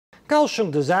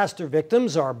Kaohsiung disaster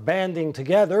victims are banding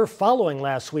together following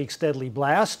last week's deadly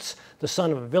blasts. The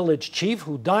son of a village chief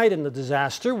who died in the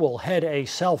disaster will head a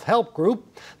self-help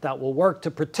group that will work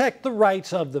to protect the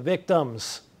rights of the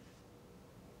victims.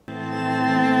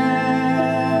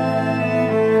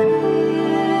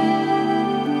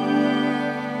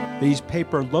 These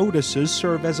paper lotuses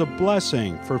serve as a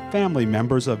blessing for family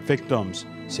members of victims.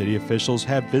 City officials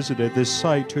have visited this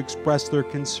site to express their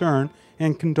concern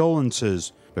and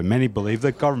condolences, but many believe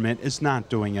the government is not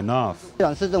doing enough.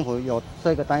 The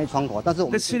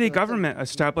city government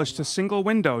established a single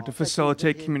window to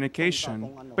facilitate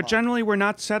communication, but generally we're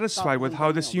not satisfied with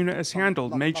how this unit has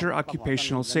handled major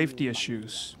occupational safety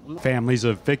issues. Families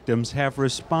of victims have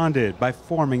responded by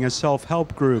forming a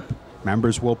self-help group.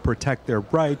 Members will protect their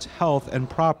rights, health, and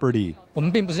property. Our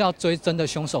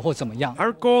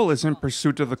goal isn't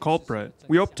pursuit of the culprit.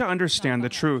 We hope to understand the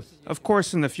truth. Of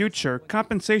course, in the future,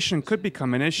 compensation could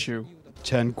become an issue.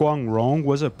 Chen Guan-rong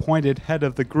was appointed head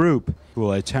of the group, who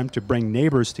will attempt to bring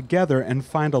neighbors together and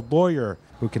find a lawyer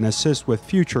who can assist with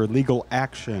future legal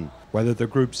action. Whether the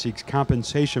group seeks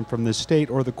compensation from the state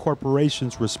or the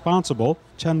corporations responsible,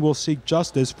 Chen will seek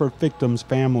justice for victims'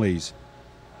 families.